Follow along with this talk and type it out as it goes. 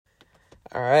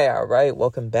All right.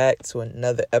 Welcome back to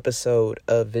another episode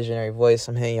of Visionary Voice.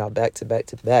 I'm hitting y'all back to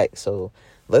back. So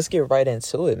let's get right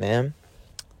into it, man.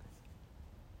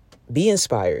 Be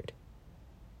inspired.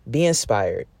 Be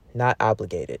inspired, not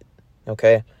obligated.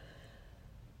 Okay?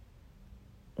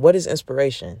 What is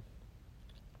inspiration?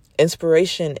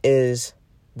 Inspiration is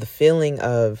the feeling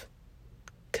of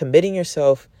committing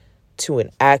yourself to an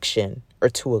action or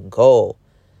to a goal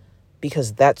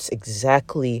because that's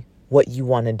exactly what you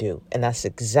want to do. And that's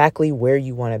exactly where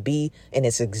you want to be. And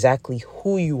it's exactly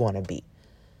who you want to be.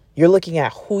 You're looking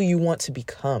at who you want to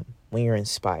become when you're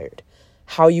inspired,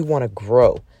 how you want to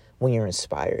grow when you're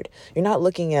inspired. You're not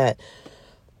looking at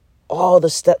all the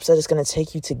steps that it's going to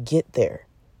take you to get there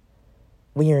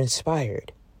when you're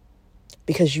inspired.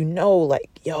 Because you know,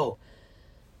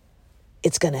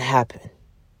 it's going to happen.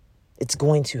 It's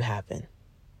going to happen.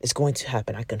 It's going to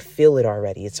happen. I can feel it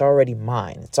already. It's already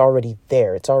mine. It's already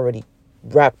there. It's already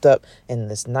wrapped up in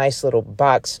this nice little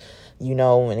box,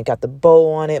 and it got the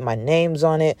bow on it. My name's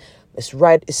on it. It's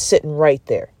sitting right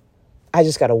there. I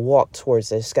just got to walk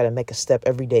towards it. I just got to make a step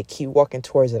every day. Keep walking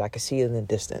towards it. I can see it in the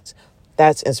distance.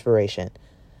 That's inspiration.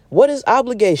 What is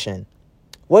obligation?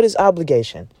 What is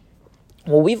obligation?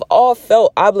 Well, we've all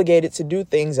felt obligated to do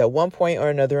things at one point or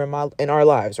another in our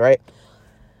lives, right?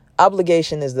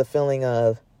 Obligation is the feeling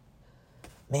of,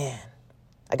 man,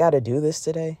 I got to do this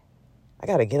today. I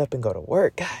got to get up and go to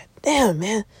work. God damn,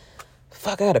 man.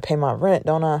 Fuck, I got to pay my rent,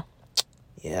 don't I?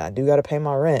 Yeah, I do got to pay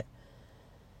my rent.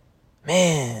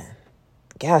 Man,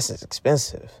 gas is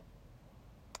expensive.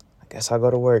 I guess I'll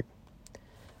go to work.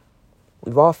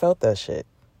 We've all felt that shit.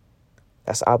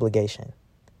 That's obligation.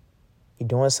 You're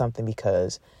doing something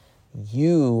because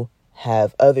you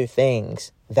have other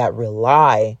things that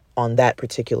rely on that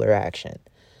particular action.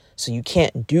 So you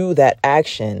can't do that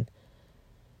action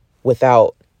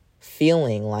without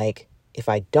feeling like if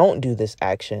I don't do this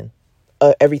action,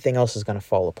 everything else is going to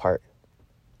fall apart.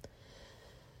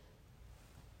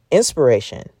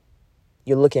 Inspiration,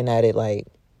 you're looking at it like,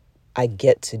 I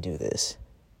get to do this.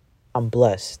 I'm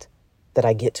blessed that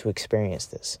I get to experience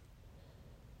this.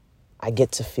 I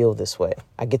get to feel this way.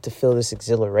 I get to feel this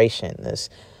exhilaration, this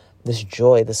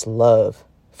joy, this love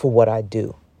for what I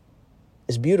do.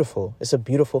 It's beautiful. It's a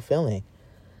beautiful feeling.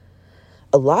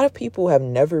 A lot of people have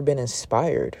never been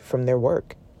inspired from their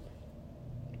work.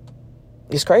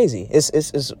 It's crazy.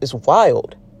 It's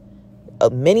wild.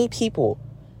 Many people,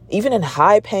 even in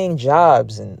high-paying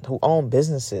jobs and who own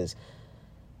businesses,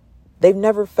 they've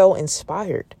never felt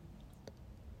inspired.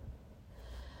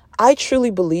 I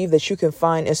truly believe that you can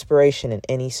find inspiration in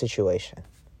any situation.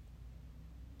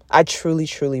 I truly,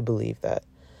 truly believe that.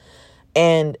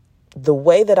 And the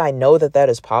way that I know that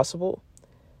is possible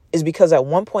is because at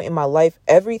one point in my life,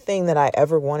 everything that I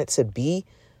ever wanted to be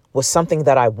was something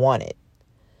that I wanted.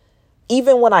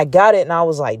 Even when I got it and I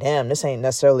was like, damn, this ain't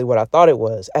necessarily what I thought it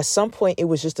was. At some point, it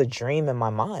was just a dream in my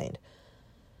mind.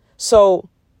 So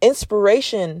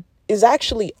inspiration is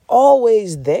actually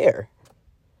always there.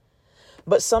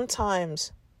 But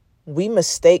sometimes we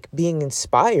mistake being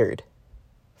inspired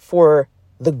for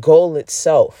the goal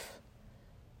itself.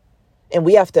 And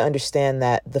we have to understand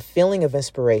that the feeling of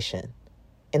inspiration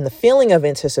and the feeling of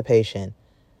anticipation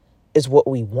is what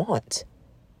we want.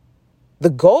 The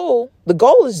goal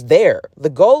is there. The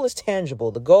goal is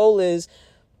tangible. The goal is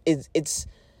it's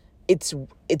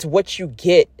what you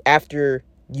get after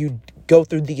you go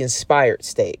through the inspired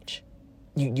stage.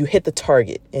 You hit the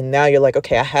target and now you're like,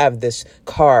 okay, I have this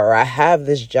car, or I have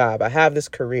this job, I have this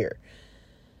career.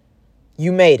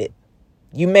 You made it.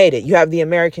 You have the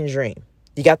American dream.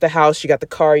 You got the house, you got the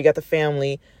car, you got the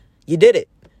family. You did it.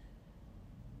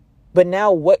 But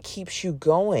now what keeps you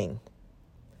going?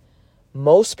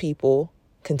 Most people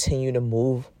continue to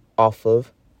move off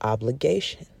of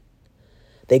obligation.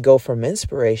 They go from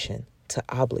inspiration to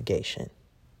obligation.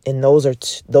 And those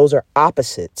are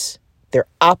opposites. They're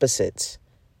opposites.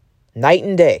 Night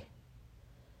and day.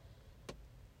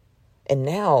 And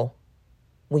now,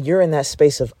 when you're in that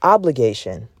space of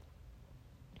obligation,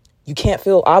 you can't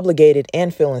feel obligated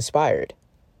and feel inspired.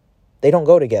 They don't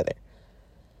go together.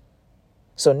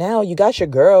 So now you got your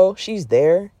girl. She's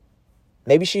there.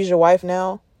 Maybe she's your wife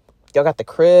now. Y'all got the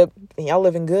crib and y'all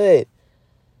living good.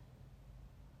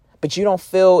 But you don't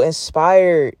feel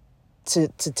inspired to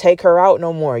take her out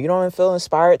no more. You don't even feel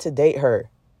inspired to date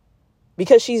her.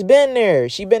 Because she's been there.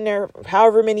 She's been there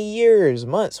however many years,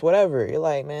 months, whatever. You're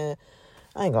like, man,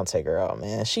 I ain't gonna take her out,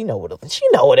 man. She know what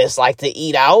it's like to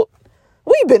eat out.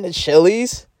 We been to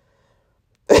Chili's.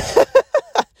 Man,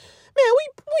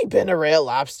 we been to Red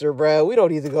Lobster, bro. We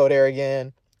don't need to go there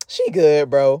again. She good,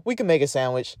 bro. We can make a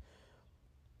sandwich.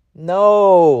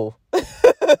 No.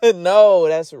 No,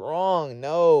 that's wrong.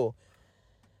 No.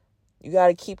 You got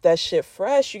to keep that shit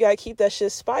fresh. You got to keep that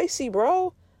shit spicy,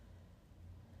 bro.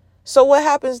 So what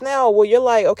happens now? Well, you're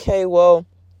like, okay, well,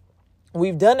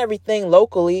 we've done everything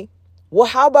locally. Well,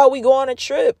 how about we go on a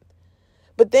trip?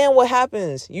 But then what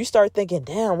happens? You start thinking,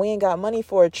 damn, we ain't got money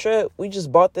for a trip. We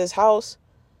just bought this house.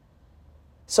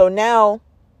 So now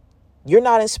you're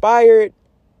not inspired.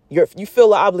 You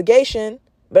feel an obligation,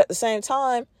 but at the same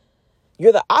time,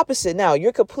 you're the opposite now.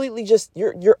 You're completely just,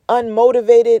 you're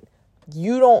unmotivated.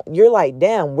 You're like,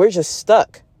 damn, we're just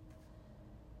stuck.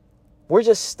 We're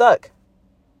just stuck.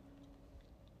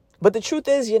 But the truth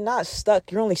is, you're not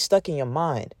stuck. You're only stuck in your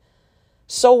mind.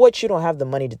 So what? You don't have the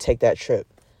money to take that trip.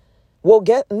 Well,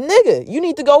 nigga, you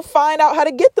need to go find out how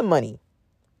to get the money.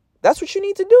 That's what you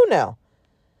need to do now.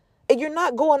 And you're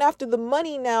not going after the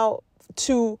money now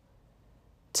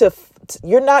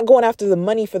you're not going after the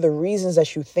money for the reasons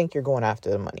that you think you're going after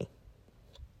the money.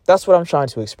 That's what I'm trying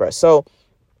to express. So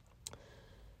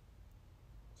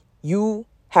you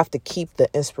have to keep the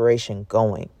inspiration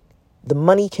going. The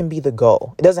money can be the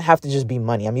goal. It doesn't have to just be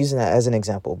money. I'm using that as an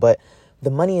example, but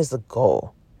the money is the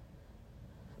goal.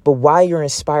 But why you're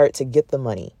inspired to get the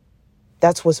money,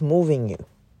 that's what's moving you.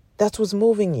 That's what's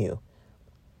moving you.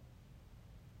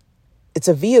 It's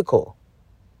a vehicle.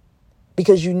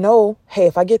 Because you know, hey,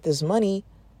 if I get this money,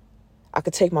 I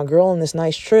could take my girl on this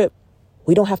nice trip.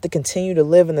 We don't have to continue to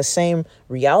live in the same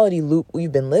reality loop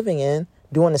we've been living in,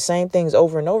 doing the same things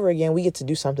over and over again. We get to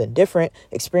do something different,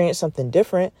 experience something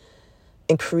different,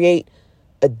 and create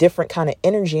a different kind of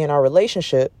energy in our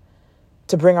relationship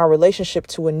to bring our relationship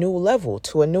to a new level,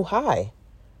 to a new high.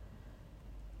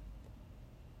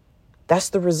 That's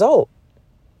the result.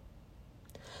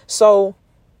 So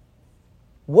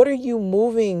what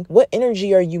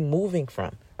energy are you moving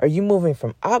from? Are you moving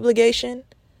from obligation?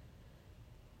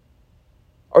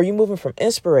 Or are you moving from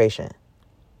inspiration?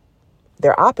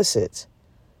 They're opposites.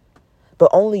 But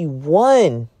only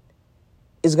one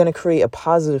is going to create a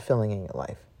positive feeling in your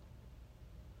life.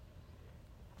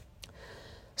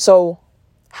 So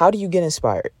how do you get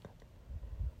inspired?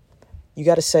 You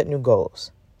got to set new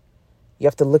goals. You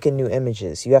have to look at new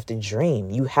images. You have to dream.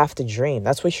 You have to dream.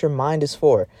 That's what your mind is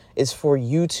for. It's for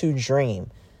you to dream.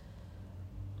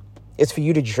 It's for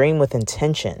you to dream with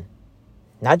intention.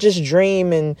 Not just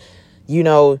dream and,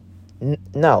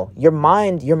 no. Your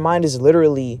mind is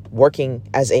literally working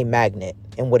as a magnet.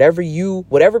 And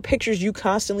whatever pictures you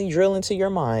constantly drill into your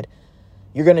mind,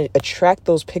 you're going to attract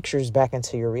those pictures back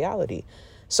into your reality.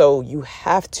 So you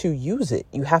have to use it.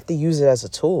 You have to use it as a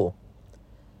tool.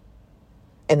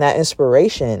 And that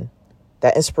inspiration,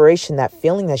 that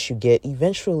feeling that you get,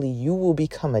 eventually you will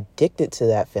become addicted to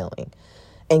that feeling.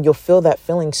 And you'll feel that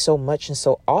feeling so much and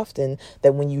so often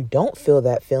that when you don't feel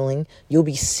that feeling, you'll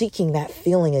be seeking that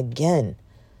feeling again.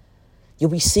 You'll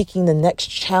be seeking the next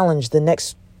challenge, the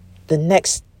next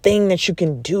thing that you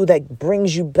can do that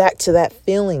brings you back to that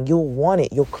feeling. You'll want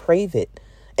it. You'll crave it.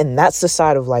 And that's the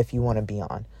side of life you want to be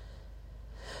on.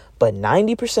 But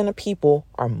 90% of people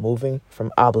are moving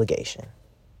from obligation.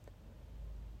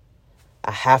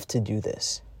 I have to do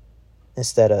this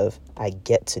instead of I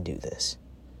get to do this.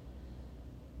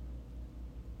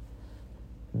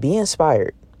 Be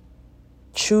inspired.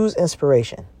 Choose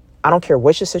inspiration. I don't care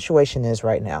what your situation is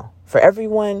right now. For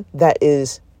everyone that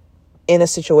is in a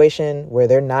situation where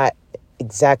they're not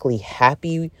exactly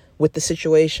happy with the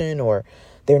situation or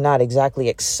they're not exactly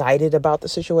excited about the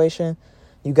situation,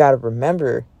 you got to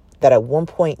remember that at one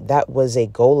point that was a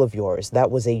goal of yours.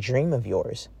 That was a dream of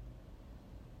yours.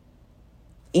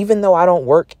 Even though I don't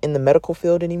work in the medical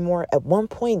field anymore, at one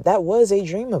point that was a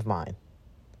dream of mine.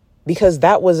 Because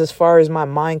that was as far as my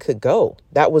mind could go.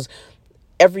 That was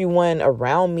everyone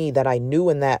around me that I knew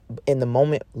in the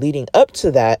moment leading up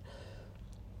to that.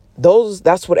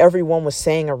 That's what everyone was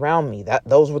saying around me.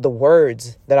 Those were the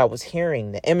words that I was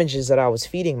hearing, the images that I was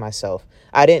feeding myself.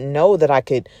 I didn't know that I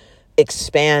could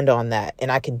expand on that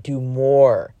and I could do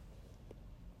more,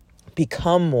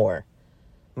 become more.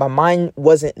 My mind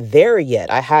wasn't there yet.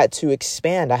 I had to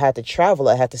expand. I had to travel.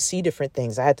 I had to see different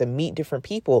things. I had to meet different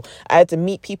people. I had to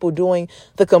meet people doing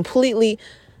the complete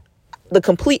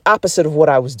opposite of what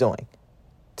I was doing.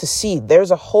 To see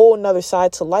there's a whole nother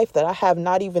side to life that I have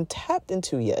not even tapped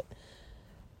into yet.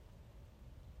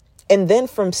 And then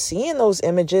from seeing those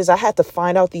images, I had to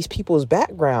find out these people's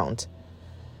backgrounds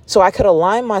so I could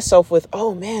align myself with,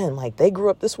 oh man, like they grew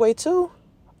up this way too.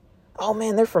 Oh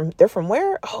man, they're from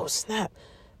where? Oh snap.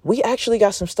 We actually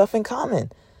got some stuff in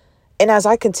common. And as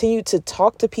I continue to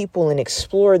talk to people and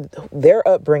explore their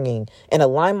upbringing and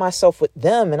align myself with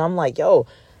them, and I'm like, yo,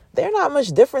 they're not much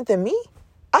different than me.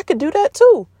 I could do that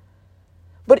too.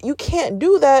 But you can't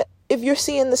do that if you're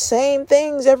seeing the same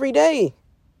things every day.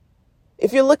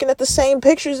 If you're looking at the same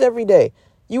pictures every day.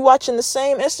 You watching the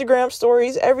same Instagram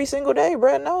stories every single day,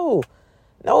 bro.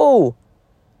 No.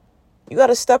 You got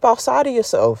to step outside of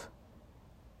yourself.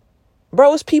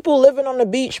 Bro, it's people living on the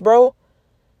beach, bro.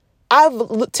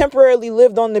 I've temporarily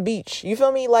lived on the beach. You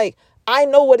feel me? Like, I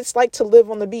know what it's like to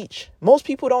live on the beach. Most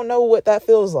people don't know what that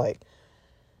feels like.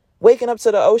 Waking up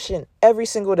to the ocean every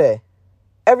single day.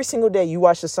 Every single day you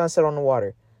watch the sunset on the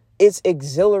water. It's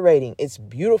exhilarating. It's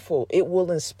beautiful. It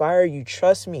will inspire you.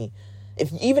 Trust me.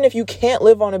 Even if you can't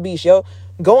live on the beach,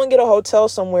 go and get a hotel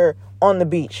somewhere on the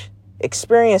beach.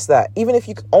 Experience that. Even if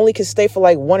you only can stay for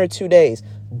like 1 or 2 days,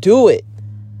 do it.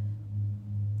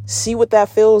 See what that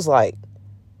feels like.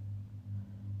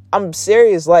 I'm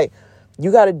serious. Like,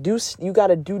 you got to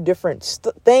do different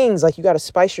things. Like, you got to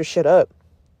spice your shit up.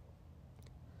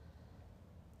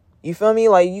 You feel me?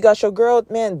 Like, you got your girl,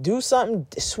 man, do something.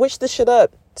 Switch the shit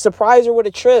up. Surprise her with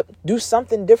a trip. Do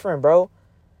something different, bro.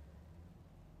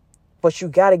 But you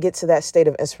got to get to that state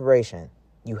of inspiration.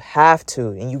 You have to.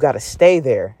 And you got to stay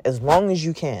there as long as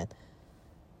you can.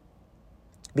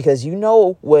 Because you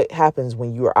know what happens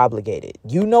when you are obligated.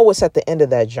 You know what's at the end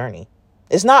of that journey.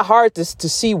 It's not hard to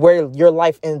see where your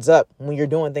life ends up when you're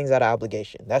doing things out of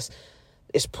obligation. There's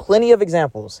plenty of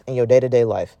examples in your day-to-day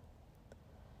life.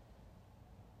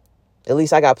 At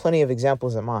least I got plenty of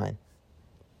examples in mind.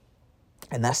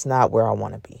 And that's not where I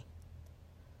want to be.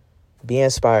 Be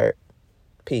inspired.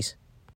 Peace.